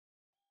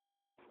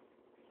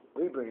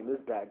We bring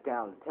this back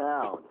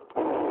downtown.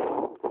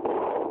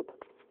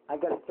 I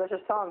got a special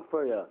song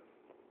for you.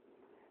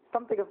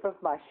 Something with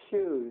my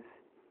shoes.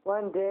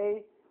 One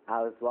day,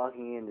 I was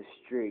walking in the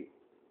street.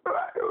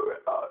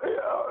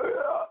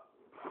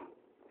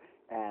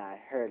 And I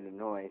heard a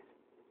noise.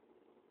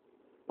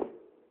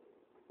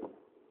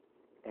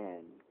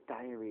 And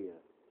diarrhea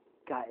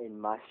got in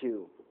my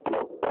shoe.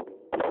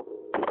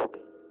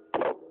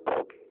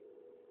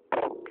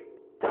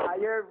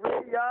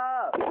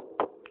 Diarrhea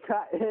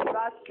got in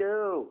my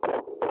shoe.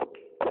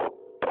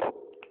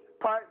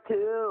 Part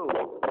 2.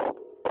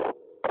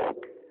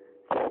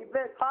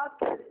 Stephen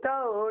Hawking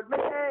told me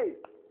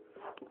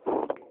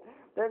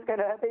there's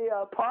gonna be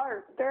a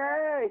part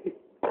 3.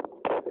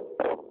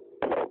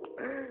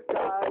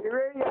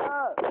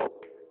 Diarrhea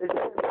is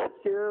in my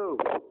shoe.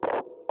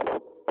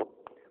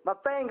 My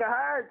finger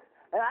hurts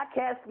and I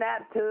can't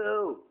snap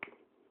to.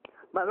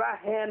 My right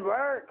hand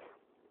works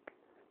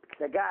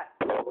because I got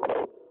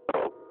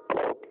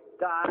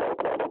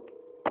diarrhea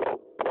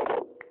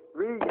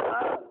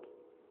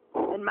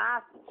in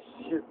my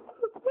shoe.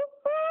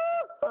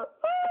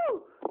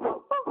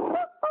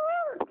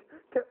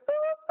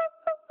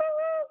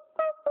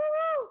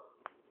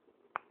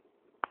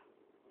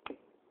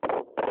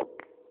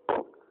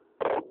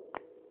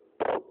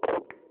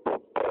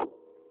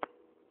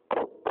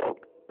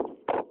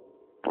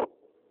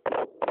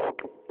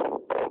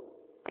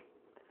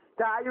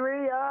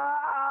 Diarrhea!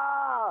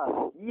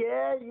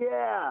 Yeah,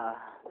 yeah!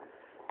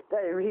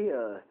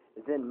 Diarrhea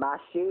is in my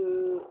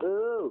shoe.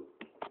 Ooh.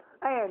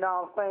 And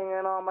I'm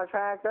singing on my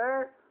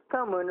tractor,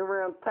 coming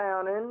around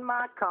town in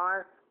my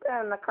car,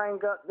 and I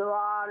crank up the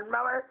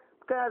lawnmower,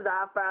 because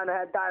I found I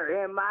had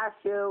diarrhea in my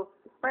shoe.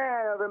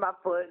 Ran over my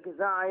foot, because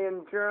I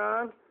am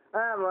drunk.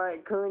 I'm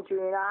like country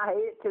and I hate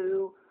it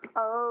too.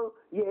 Oh,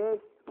 yes,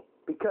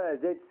 because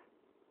it's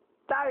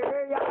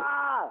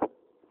diarrhea!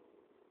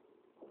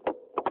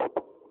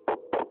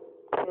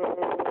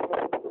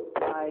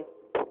 I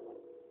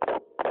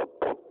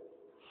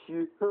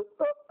shoot.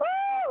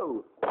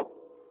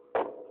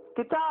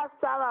 Guitar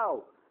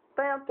solo.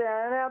 Down,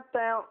 down, down,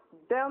 down,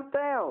 down,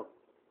 down.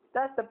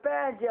 That's the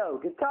banjo.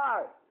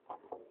 Guitar.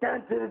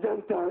 Dun, dun,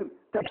 dun, dun,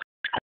 dun.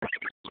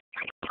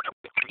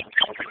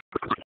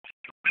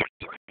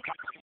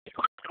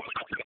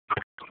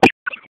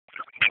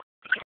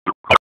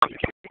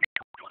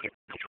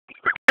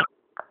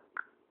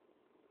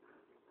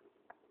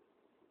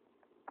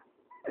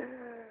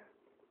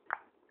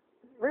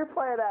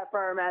 Replay that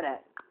for a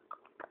minute.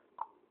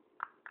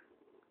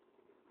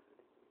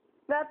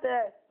 Not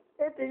the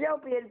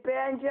Ethiopian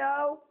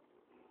banjo.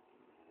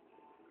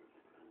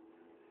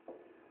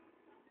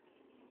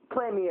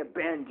 Play me a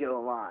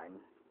banjo line.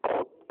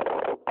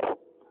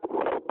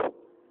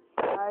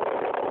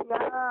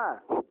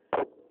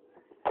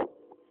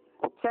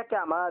 Check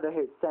out my other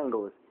hit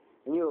singles,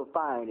 and you will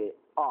find it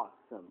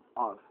awesome,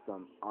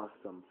 awesome,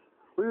 awesome.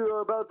 We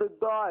are about to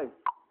die.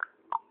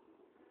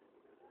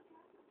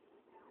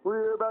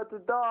 We're about to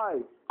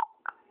die.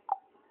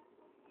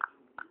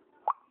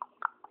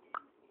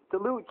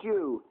 Salute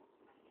you.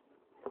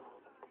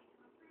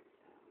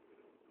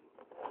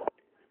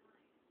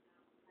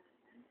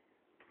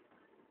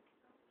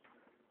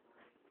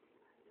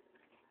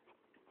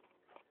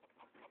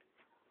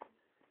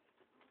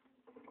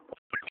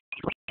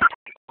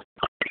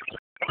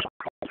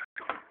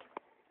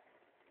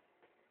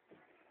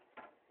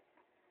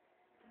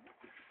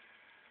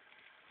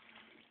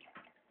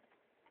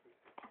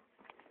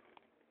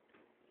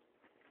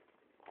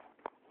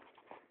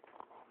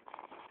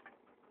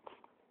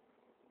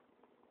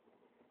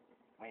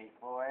 Wait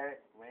for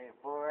it, wait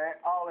for it.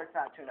 Oh, it's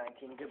not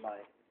 2:19.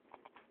 Goodbye.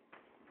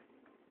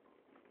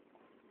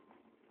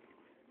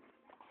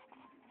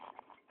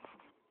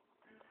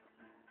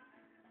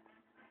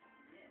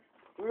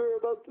 We're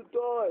about to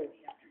die.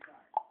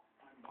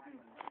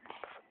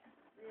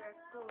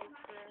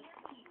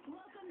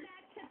 Welcome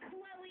back to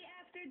Chloe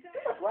After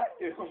Dark. What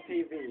is on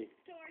TV?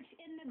 Storch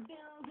in the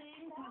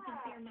building. Talk to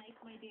your mic,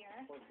 my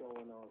dear. What's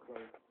going on,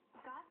 Chloe?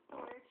 Scott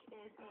Storch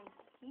is a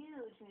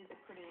huge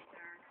music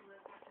producer who has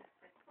worked with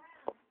Chris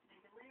Brown,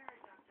 Mandalorian,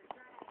 Dr.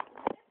 Dre.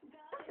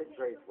 It's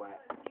very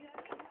wet.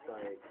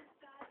 Sorry.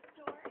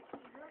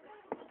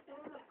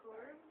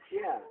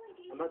 Yeah.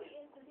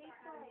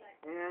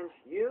 And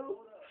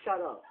you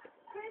shut up.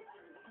 Chris,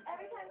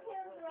 every time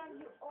Taylor's around,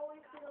 you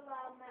always get a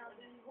loud mouth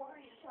and you won't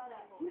shut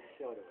up. You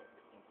shut up.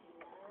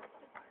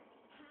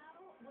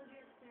 How was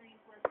your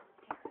experience working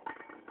with Taylor?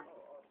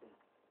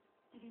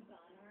 Did you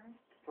bone her?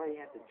 That's why you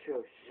have to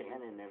chill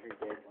Shannon every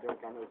day to work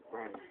on those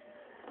brains.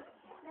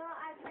 No,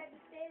 I tried to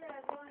stay there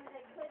as long as I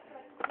could so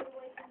I could get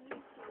away from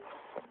you two.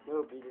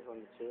 No, be just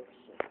on the chill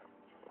Shannon.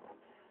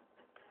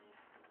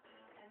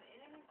 In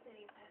any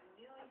city, a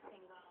newly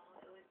single,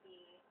 it would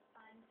be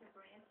fun to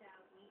branch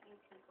out, meet new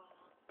people.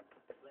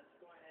 Let's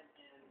go ahead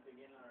and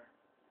begin our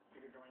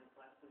figure drawing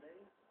class today.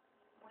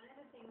 One of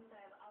the things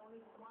that I've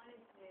always wanted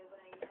to do,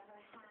 but I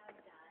never have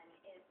done,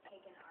 is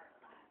take an art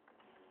class.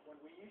 What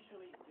we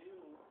usually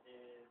do